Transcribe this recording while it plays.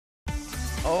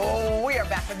Oh, we are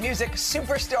back with music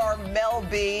superstar Mel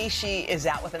B. She is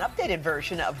out with an updated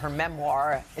version of her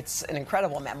memoir. It's an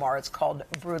incredible memoir. It's called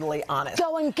Brutally Honest.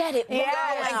 Go and get it. Yeah,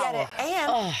 I get it.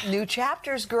 And new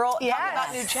chapters, girl. Yes. Talk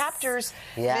about new chapters.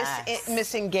 Yes.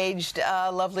 Misengaged,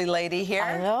 lovely lady here.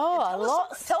 I know.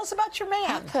 Tell us about your man.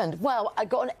 Happened. Well, I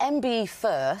got an MB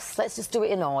first. Let's just do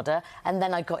it in order. And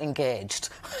then I got engaged.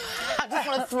 I just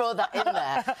want to throw that in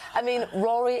there. I mean,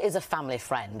 Rory is a family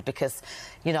friend because,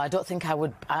 you know, I don't think I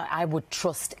would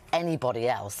trust anybody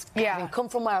else. Yeah. Having come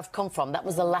from where I've come from, that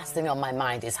was the last thing on my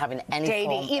mind, is having any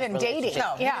form of dating. relationship.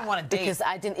 No, you didn't want to date. Because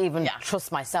I didn't even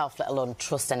trust myself, let alone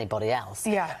trust anybody else.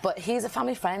 Yeah. But he's a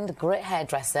family friend, great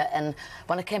hairdresser, and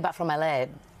when I came back from LA,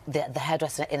 the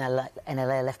hairdresser in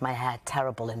LA left my hair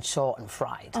terrible and short and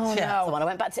fried. Oh, no. So when I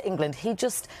went back to England, he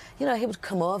just, you know, he would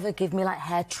come over, give me, like,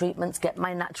 hair treatments, get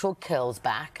my natural curls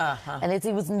back. And as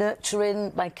he was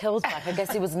nurturing my curls back, I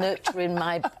guess he was nurturing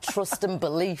my trust and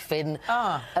belief in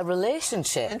a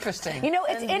relationship. Interesting. You know,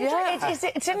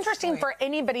 it's interesting for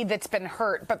anybody that's been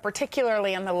hurt, but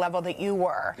particularly on the level that you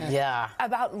were. Yeah.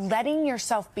 About letting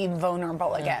yourself be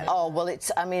vulnerable again. Oh, well,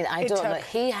 I mean, I don't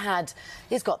know.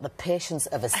 He's got the patience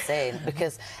of a saint,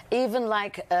 because even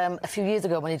like a few years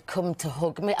ago when he'd come to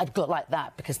hug me, I'd go like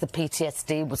that because the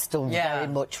PTSD was still very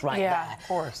much right there. Yeah, of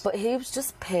course. But he was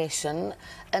just patient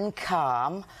and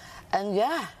calm, and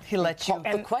he let you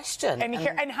the question.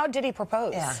 And how did he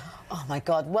propose? Yeah. Oh my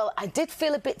God! Well, I did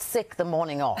feel a bit sick the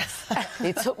morning off.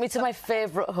 He took me to my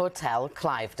favourite hotel,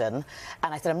 Cliveden,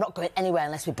 and I said, I'm not going anywhere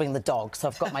unless we bring the dog. So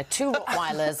I've got my 2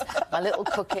 Rottweilers, my little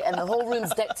cookie, and the whole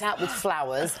room's decked out with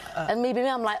flowers. And maybe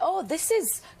I'm like, oh, this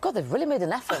is... God, they've really made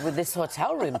an effort with this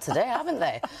hotel room today, haven't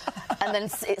they? And then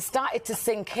it started to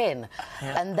sink in.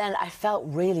 Yeah. And then I felt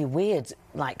really weird,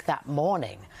 like, that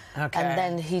morning. Okay. And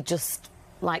then he just...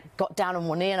 like, got down on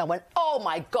one knee, and I went, oh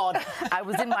my God. I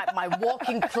was in my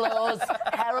walking clothes,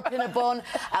 hair up in a bun.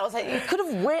 I was like, you could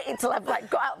have waited till I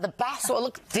got out of the bath so I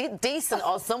looked decent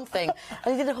or something.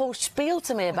 And he did a whole spiel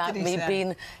to me about me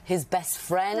being his best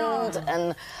friend.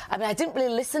 And I mean, I didn't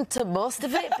really listen to most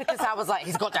of it because I was like,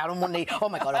 he's got down on one knee. Oh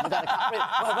my God, I can't breathe.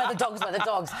 Where are the dogs? Where are the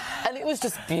dogs? And it was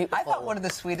just beautiful. I thought one of the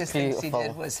sweetest things he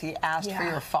did was he asked for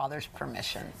your father's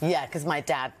permission. Yeah, because my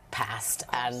dad passed,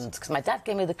 and because my dad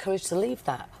gave me the courage to leave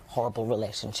that horrible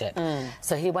relationship.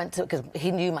 So he went to, because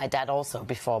he knew my dad also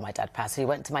before my dad passed, he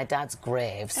went to my dad's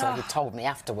grave, so he told me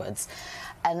afterwards,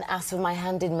 and asked for my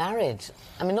hand in marriage.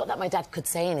 I mean, not that my dad could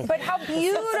say anything. But how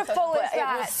beautiful is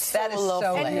that? That is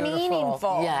so and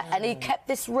meaningful. Yeah, and he kept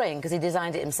this ring, because he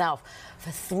designed it himself,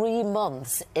 for 3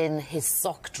 months in his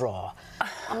sock drawer.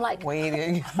 I'm like,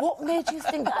 waiting. What made you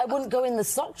think that I wouldn't go in the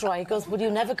sock drawer? He goes, well,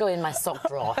 you never go in my sock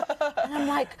drawer. And I'm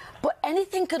like, but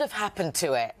anything could have happened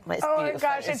to it. It's oh beautiful.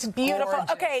 My gosh, it's beautiful.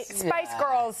 Gorgeous. Okay, Spice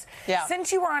Girls,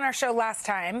 since you were on our show last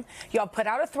time, y'all put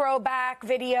out a throwback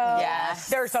video. Yes.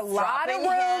 There's a lot of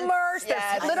rumors.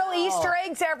 There's little Easter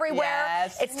eggs everywhere.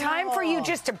 Yes. It's time for you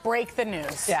just to break the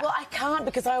news. Yeah. Well, I can't,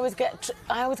 because I always get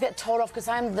told off because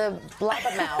I'm the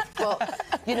blabbermouth.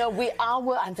 But, you know,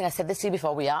 I think I said this to you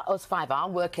before, us 5 are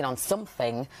working on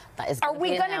something that is going to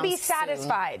be announced. Are we going to be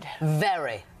satisfied? Soon.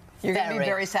 Very. You're going to be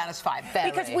very satisfied.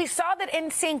 Because we saw that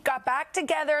NSYNC got back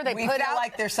together. We feel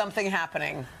like there's something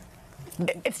happening.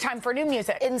 It's time for new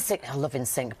music. NSYNC, I love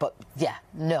NSYNC, but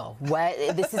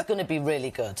this is going to be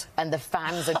really good, and the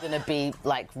fans are going to be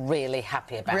like really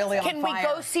happy about it. Can we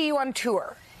go see you on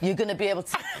tour? You're going to be able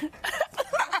to. I'm going to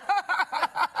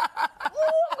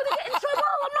get in trouble.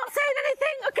 I'm not saying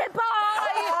anything. Okay, bye.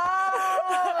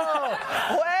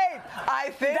 Oh, wait, I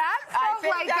think that felt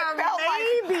like a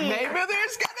maybe. Maybe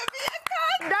there's going to be a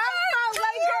cut. That felt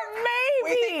like a maybe. We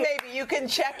think maybe you can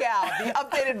check out the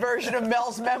updated version of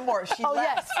Mel's memoir. She's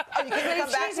yes. Oh, you can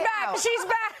come back. She's back. She's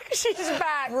back. She's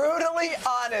back. Brutally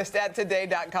Honest at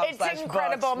today.com/books. It's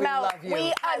incredible, Mel.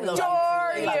 We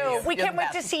adore you. We can't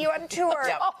wait to see you on tour.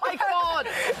 Oh my God.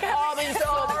 Oh, I'm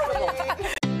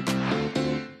so